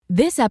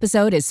This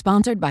episode is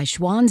sponsored by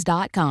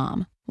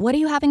Schwans.com. What are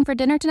you having for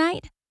dinner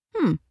tonight?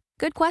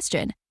 Good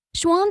question.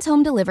 Schwans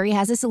Home Delivery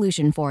has a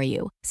solution for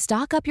you.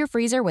 Stock up your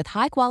freezer with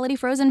high-quality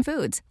frozen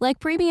foods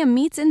like premium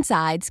meats and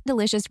sides,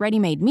 delicious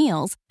ready-made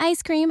meals,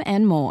 ice cream,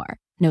 and more.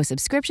 No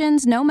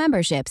subscriptions, no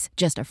memberships,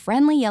 just a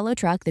friendly yellow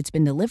truck that's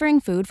been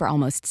delivering food for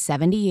almost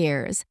 70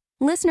 years.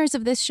 Listeners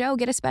of this show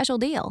get a special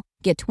deal.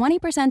 Get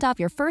 20% off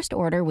your first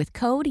order with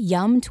code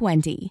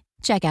YUM20.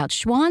 Check out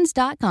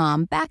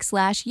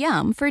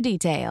schwans.com/YUM for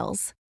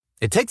details.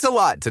 It takes a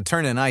lot to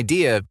turn an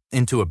idea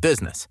into a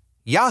business.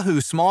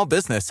 Yahoo Small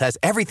Business has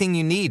everything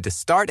you need to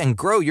start and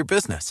grow your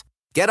business.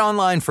 Get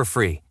online for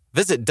free.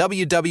 Visit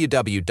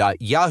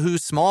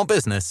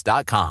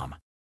www.yahoosmallbusiness.com.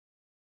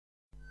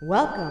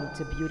 Welcome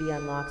to Beauty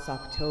Unlock's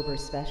October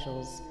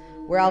specials,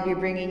 where I'll be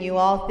bringing you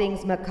all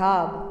things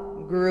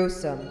macabre,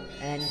 gruesome,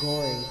 and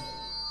gory.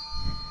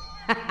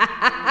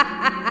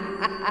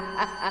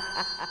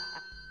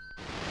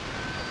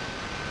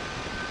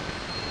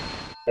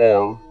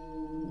 Are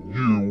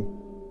you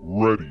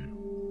ready?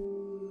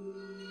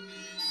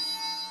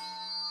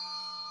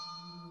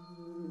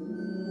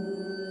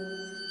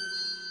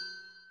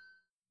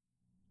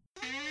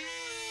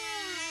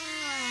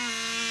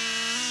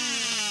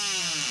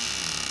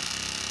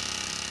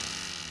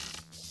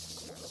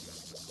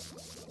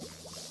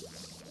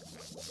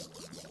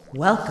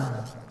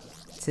 Welcome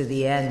to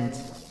the end.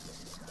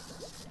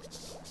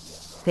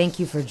 Thank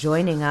you for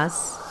joining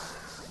us.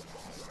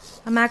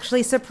 I'm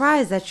actually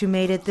surprised that you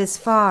made it this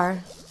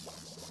far.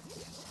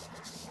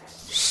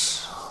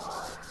 Shh.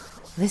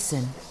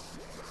 Listen.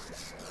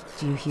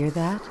 Do you hear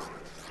that?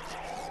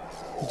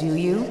 Do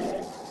you?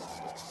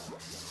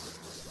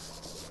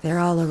 They're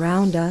all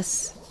around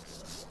us.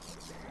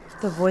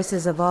 The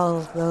voices of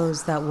all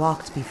those that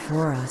walked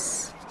before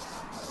us.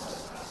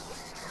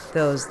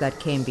 Those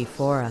that came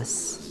before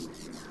us.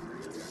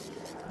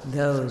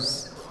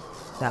 Those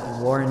that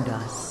warned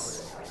us.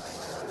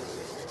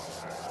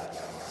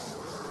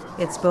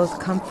 It's both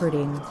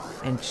comforting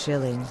and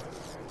chilling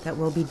that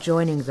we'll be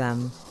joining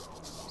them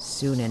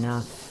soon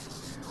enough.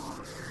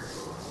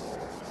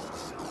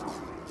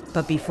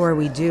 But before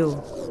we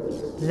do,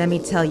 let me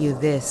tell you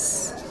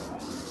this.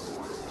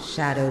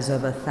 Shadows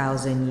of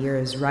 1,000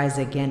 years rise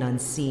again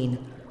unseen.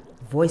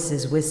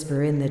 Voices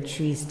whisper in the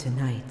trees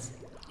tonight.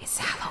 It's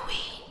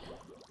Halloween.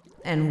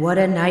 And what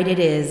a night it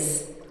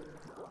is.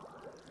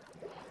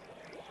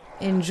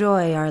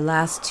 Enjoy our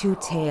last two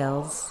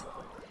tales.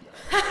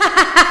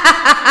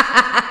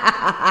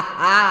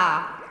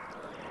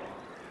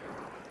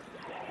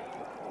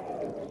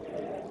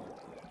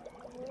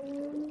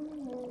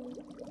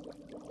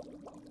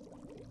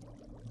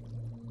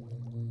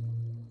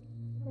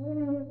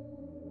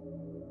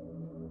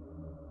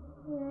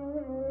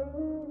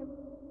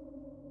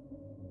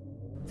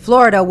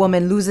 Florida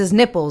woman loses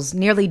nipples,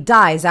 nearly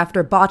dies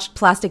after botched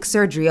plastic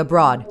surgery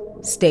abroad.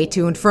 Stay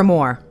tuned for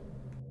more.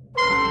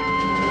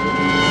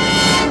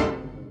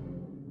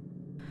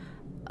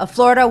 A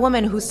Florida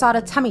woman who sought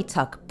a tummy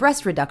tuck,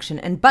 breast reduction,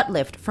 and butt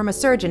lift from a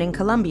surgeon in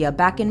Colombia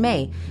back in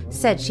May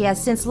said she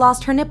has since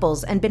lost her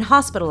nipples and been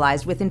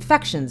hospitalized with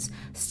infections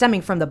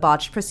stemming from the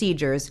botched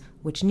procedures,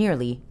 which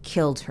nearly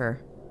killed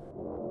her.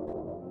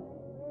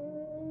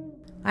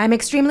 I am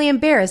extremely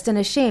embarrassed and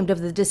ashamed of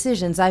the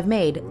decisions I've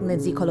made,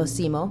 Lindsay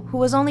Colosimo, who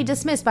was only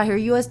dismissed by her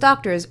U.S.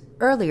 doctors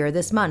earlier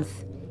this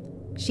month.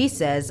 She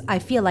says, I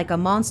feel like a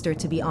monster,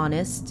 to be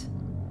honest.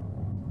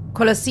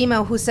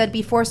 Colosimo, who said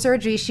before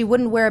surgery she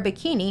wouldn't wear a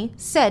bikini,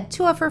 said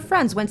two of her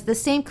friends went to the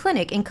same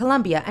clinic in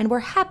Colombia and were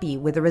happy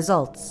with the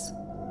results.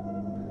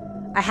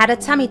 I had a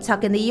tummy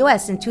tuck in the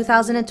U.S. in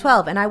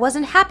 2012 and I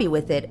wasn't happy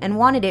with it and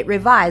wanted it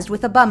revised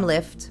with a bum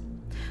lift.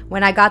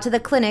 When I got to the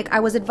clinic, I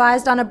was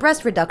advised on a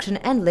breast reduction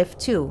and lift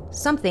too,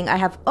 something I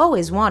have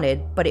always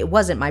wanted, but it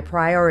wasn't my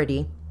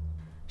priority.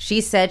 She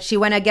said she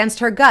went against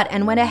her gut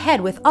and went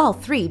ahead with all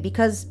three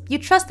because you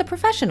trust the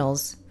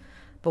professionals.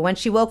 But when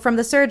she woke from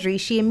the surgery,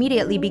 she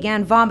immediately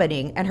began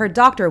vomiting and her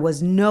doctor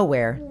was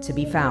nowhere to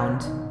be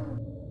found.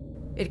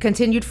 It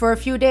continued for a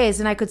few days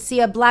and I could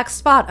see a black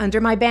spot under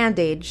my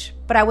bandage,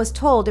 but I was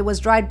told it was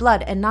dried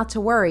blood and not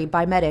to worry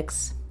by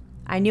medics.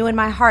 I knew in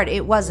my heart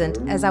it wasn't,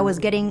 as I was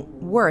getting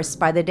worse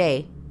by the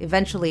day.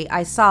 Eventually,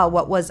 I saw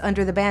what was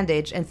under the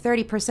bandage and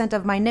 30%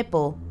 of my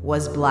nipple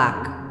was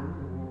black.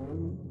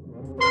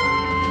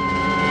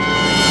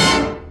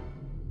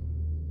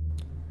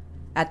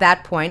 At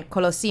that point,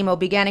 Colosimo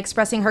began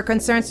expressing her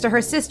concerns to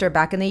her sister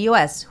back in the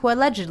U.S., who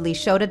allegedly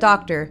showed a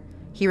doctor.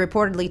 He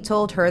reportedly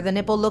told her the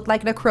nipple looked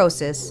like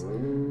necrosis.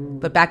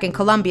 But back in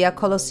Colombia,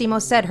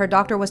 Colosimo said her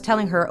doctor was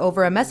telling her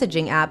over a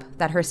messaging app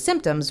that her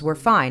symptoms were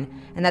fine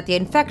and that the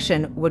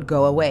infection would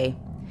go away.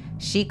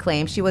 She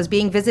claimed she was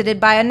being visited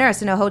by a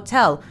nurse in a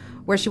hotel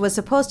where she was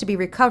supposed to be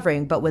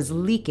recovering but was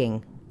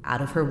leaking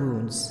out of her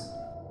wounds.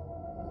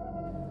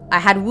 I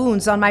had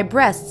wounds on my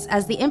breasts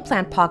as the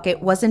implant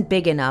pocket wasn't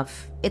big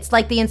enough. It's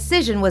like the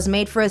incision was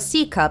made for a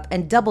C cup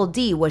and double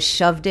D was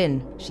shoved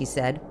in, she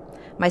said.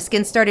 My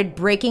skin started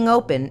breaking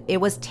open. It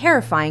was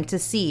terrifying to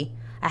see.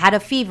 I had a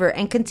fever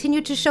and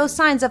continued to show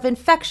signs of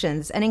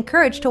infections and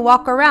encouraged to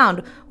walk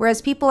around,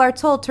 whereas people are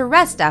told to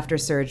rest after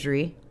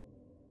surgery.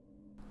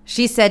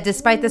 She said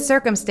despite the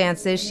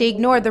circumstances, she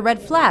ignored the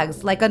red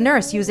flags, like a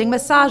nurse using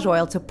massage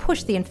oil to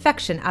push the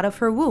infection out of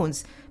her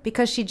wounds,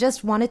 because she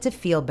just wanted to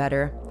feel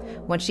better.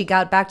 When she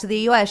got back to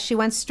the US, she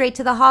went straight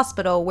to the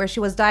hospital where she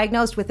was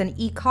diagnosed with an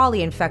E.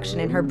 coli infection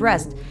in her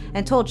breast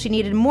and told she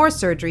needed more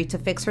surgery to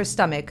fix her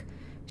stomach.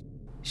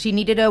 She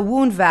needed a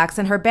wound vax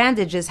and her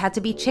bandages had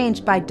to be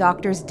changed by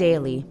doctors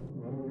daily.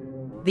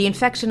 The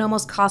infection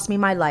almost cost me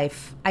my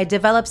life. I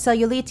developed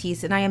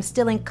cellulitis and I am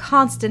still in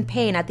constant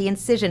pain at the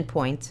incision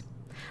point.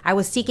 I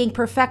was seeking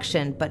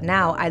perfection, but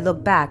now I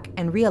look back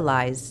and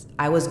realize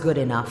I was good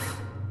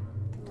enough.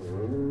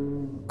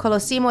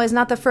 Colosimo is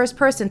not the first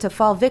person to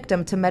fall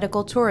victim to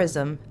medical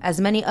tourism, as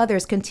many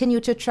others continue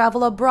to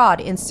travel abroad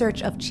in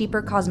search of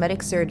cheaper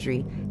cosmetic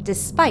surgery,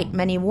 despite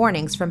many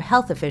warnings from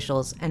health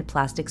officials and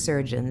plastic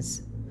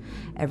surgeons.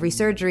 Every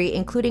surgery,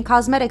 including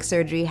cosmetic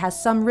surgery,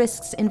 has some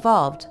risks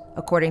involved,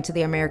 according to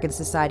the American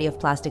Society of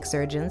Plastic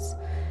Surgeons.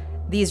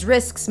 These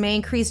risks may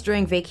increase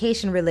during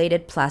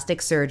vacation-related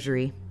plastic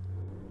surgery.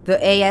 The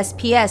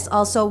ASPS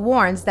also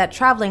warns that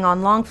traveling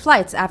on long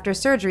flights after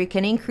surgery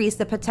can increase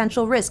the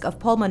potential risk of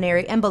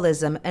pulmonary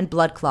embolism and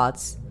blood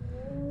clots.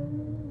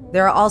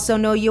 There are also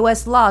no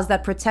U.S. laws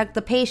that protect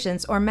the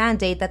patients or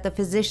mandate that the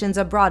physicians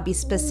abroad be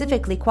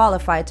specifically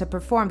qualified to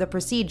perform the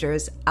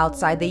procedures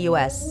outside the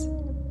U.S.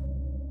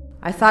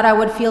 I thought I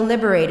would feel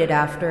liberated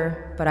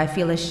after, but I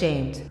feel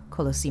ashamed,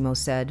 Colosimo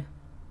said.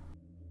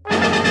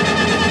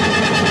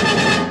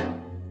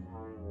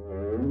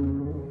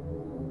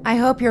 I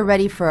hope you're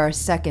ready for our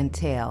second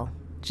tale.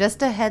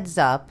 Just a heads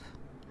up,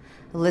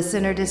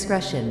 listener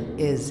discretion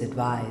is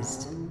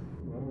advised.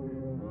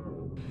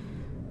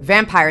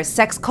 Vampire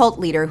sex cult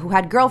leader who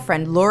had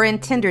girlfriend lure in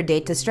Tinder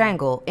date to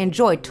strangle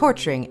enjoyed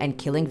torturing and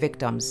killing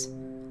victims.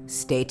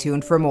 Stay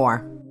tuned for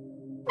more.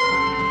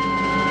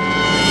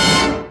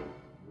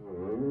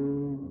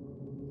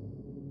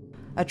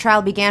 A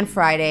trial began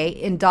Friday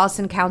in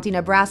Dawson County,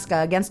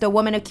 Nebraska against a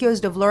woman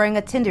accused of luring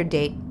a Tinder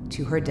date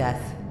to her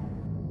death.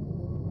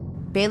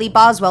 Bailey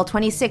Boswell,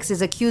 26,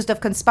 is accused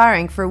of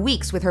conspiring for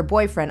weeks with her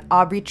boyfriend,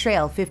 Aubrey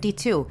Trail,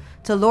 52,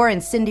 to lure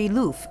in Cindy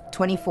Loof,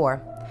 24.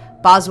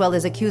 Boswell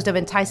is accused of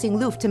enticing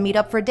Loof to meet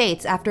up for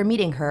dates after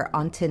meeting her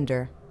on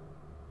Tinder.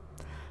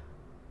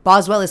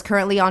 Boswell is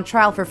currently on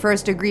trial for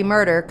first-degree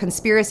murder,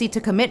 conspiracy to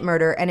commit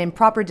murder, and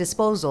improper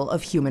disposal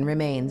of human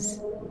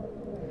remains.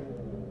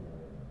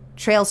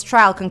 Trail's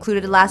trial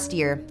concluded last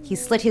year. He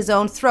slit his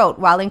own throat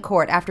while in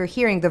court after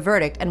hearing the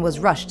verdict and was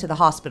rushed to the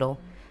hospital.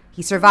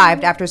 He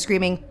survived after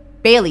screaming,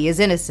 "Bailey is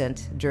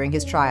innocent," during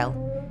his trial.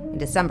 In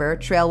December,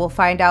 Trail will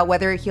find out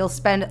whether he'll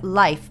spend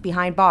life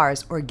behind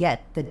bars or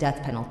get the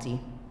death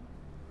penalty.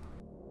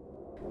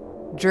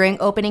 During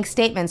opening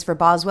statements for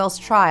Boswell's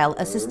trial,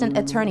 Assistant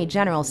Attorney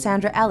General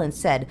Sandra Allen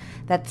said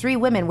that 3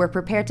 women were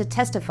prepared to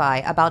testify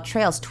about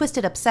Trail's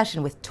twisted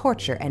obsession with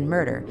torture and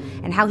murder,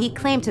 and how he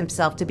claimed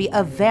himself to be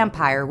a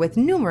vampire with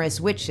numerous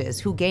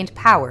witches who gained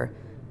power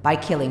by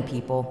killing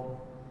people.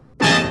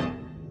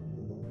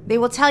 They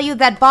will tell you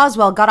that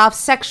Boswell got off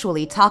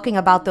sexually talking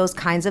about those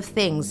kinds of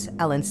things,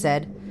 Ellen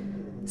said.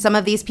 Some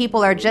of these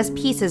people are just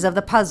pieces of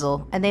the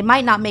puzzle, and they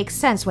might not make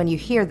sense when you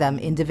hear them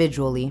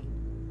individually.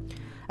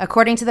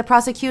 According to the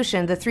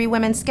prosecution, the 3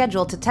 women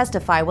scheduled to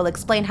testify will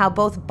explain how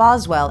both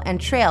Boswell and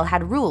Trail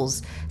had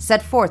rules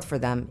set forth for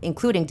them,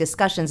 including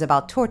discussions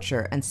about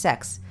torture and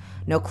sex.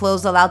 No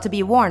clothes allowed to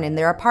be worn in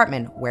their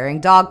apartment, wearing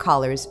dog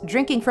collars,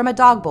 drinking from a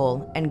dog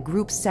bowl, and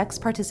group sex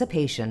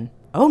participation.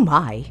 Oh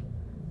my!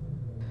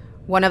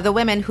 One of the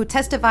women who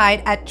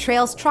testified at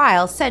Trail's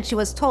trial said she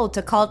was told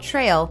to call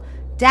Trail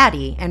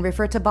Daddy and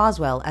refer to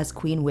Boswell as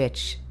Queen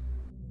Witch.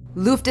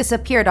 Loof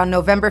disappeared on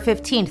November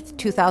 15,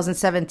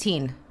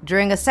 2017,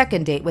 during a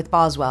second date with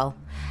Boswell.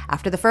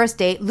 After the first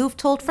date, Loof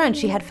told friends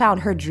she had found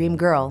her dream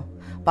girl.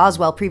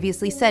 Boswell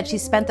previously said she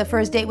spent the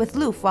first date with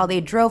Loof while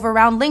they drove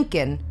around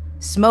Lincoln,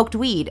 smoked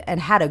weed, and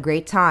had a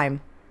great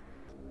time.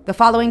 The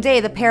following day,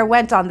 the pair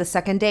went on the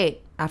second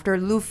date. After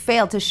Loof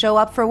failed to show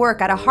up for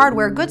work at a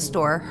hardware goods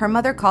store, her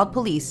mother called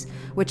police,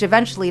 which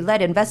eventually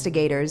led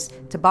investigators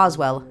to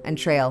Boswell and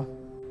Trail.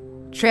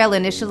 Trail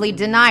initially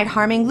denied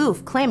harming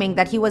Loof, claiming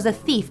that he was a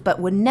thief but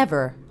would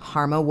never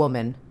harm a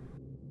woman.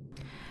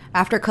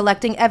 After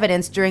collecting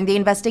evidence during the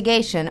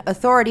investigation,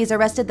 authorities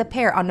arrested the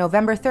pair on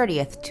November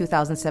 30th,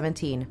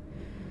 2017.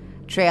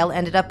 Trail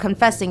ended up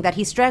confessing that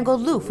he strangled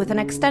Loof with an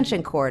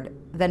extension cord,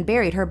 then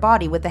buried her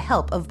body with the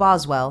help of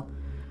Boswell.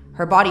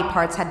 Her body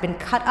parts had been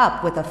cut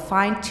up with a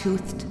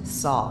fine-toothed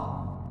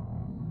saw.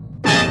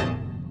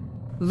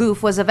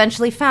 Loof was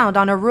eventually found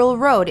on a rural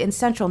road in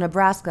central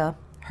Nebraska.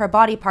 Her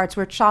body parts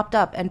were chopped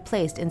up and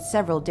placed in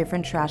several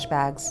different trash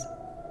bags.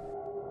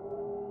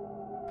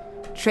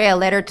 Trail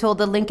later told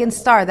the Lincoln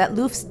Star that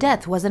Loof's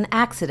death was an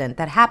accident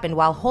that happened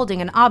while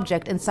holding an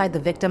object inside the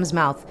victim's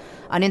mouth,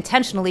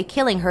 unintentionally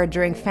killing her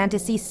during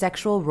fantasy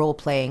sexual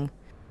role-playing.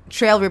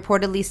 Trail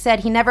reportedly said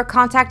he never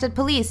contacted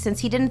police since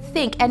he didn't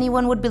think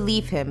anyone would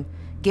believe him,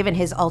 given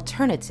his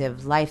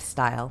alternative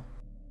lifestyle.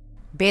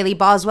 Bailey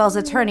Boswell's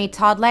attorney,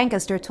 Todd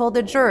Lancaster, told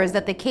the jurors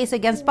that the case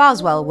against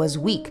Boswell was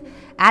weak,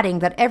 adding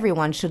that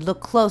everyone should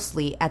look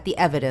closely at the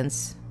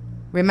evidence.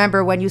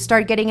 Remember, when you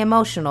start getting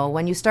emotional,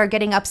 when you start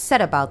getting upset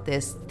about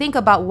this, think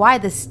about why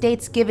the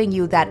state's giving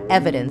you that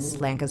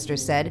evidence, Lancaster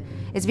said.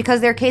 It's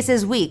because their case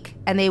is weak,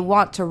 and they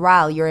want to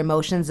rile your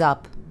emotions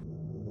up.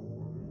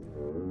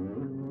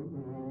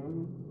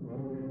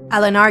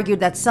 Allen argued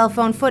that cell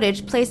phone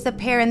footage placed the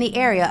pair in the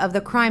area of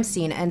the crime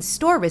scene and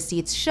store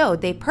receipts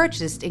showed they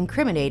purchased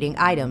incriminating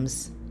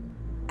items.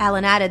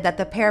 Allen added that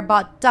the pair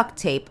bought duct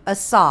tape, a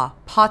saw,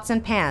 pots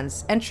and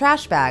pans, and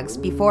trash bags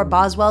before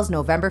Boswell's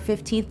November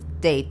 15th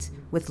date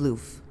with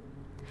Loof.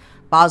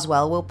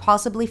 Boswell will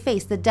possibly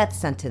face the death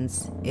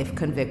sentence if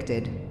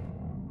convicted.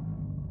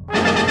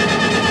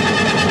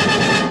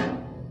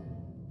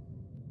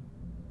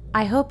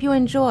 I hope you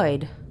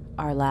enjoyed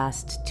our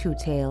last two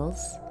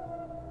tales.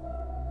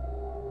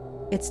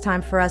 It's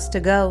time for us to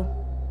go.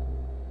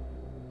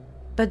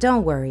 But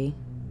don't worry,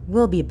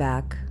 we'll be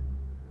back.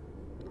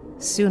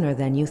 Sooner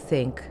than you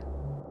think.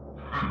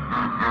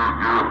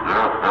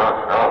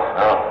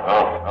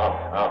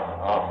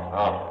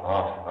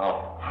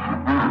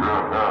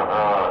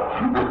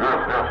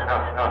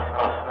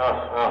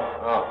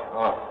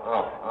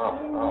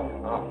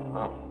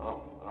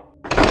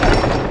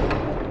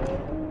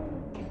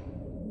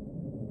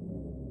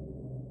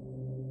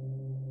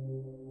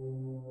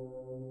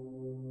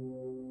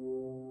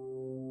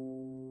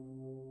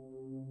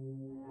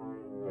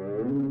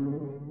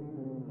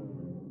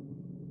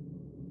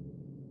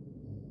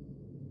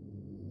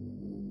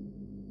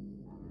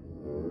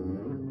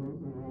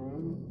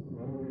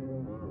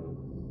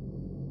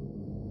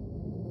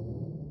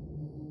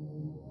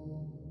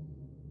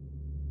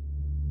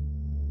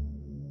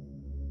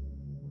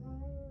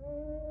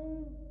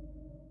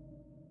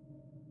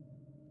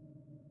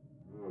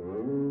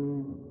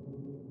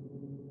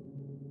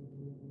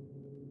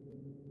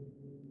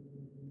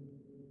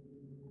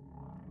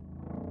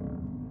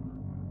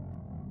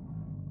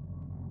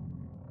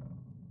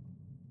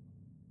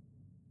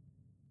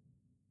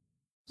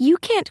 You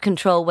can't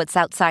control what's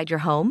outside your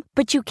home,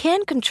 but you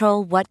can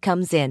control what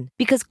comes in.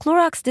 Because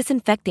Clorox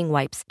disinfecting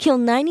wipes kill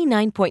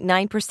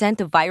 99.9%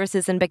 of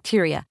viruses and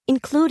bacteria,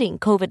 including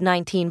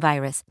COVID-19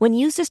 virus, when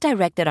used as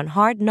directed on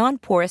hard,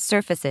 non-porous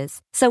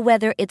surfaces. So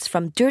whether it's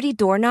from dirty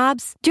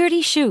doorknobs,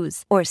 dirty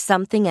shoes, or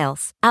something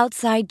else,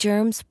 outside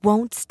germs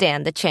won't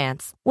stand a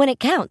chance. When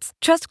it counts,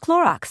 trust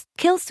Clorox.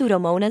 Kill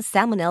Pseudomonas,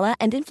 Salmonella,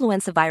 and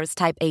influenza virus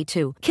type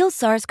A2. Kill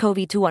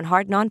SARS-CoV-2 on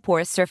hard,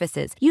 non-porous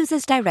surfaces. Use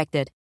as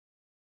directed.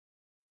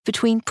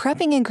 Between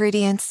prepping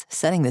ingredients,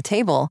 setting the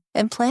table,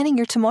 and planning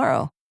your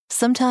tomorrow,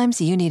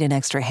 sometimes you need an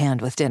extra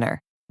hand with dinner.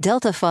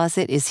 Delta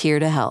Faucet is here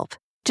to help.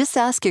 Just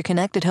ask your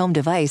connected home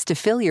device to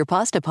fill your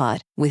pasta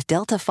pot with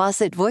Delta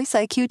Faucet Voice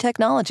IQ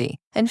technology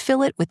and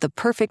fill it with the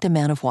perfect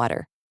amount of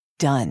water.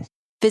 Done.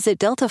 Visit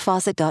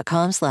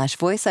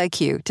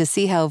deltafaucet.com/voiceIQ to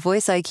see how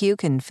Voice IQ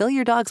can fill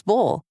your dog's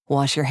bowl,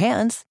 wash your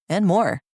hands, and more.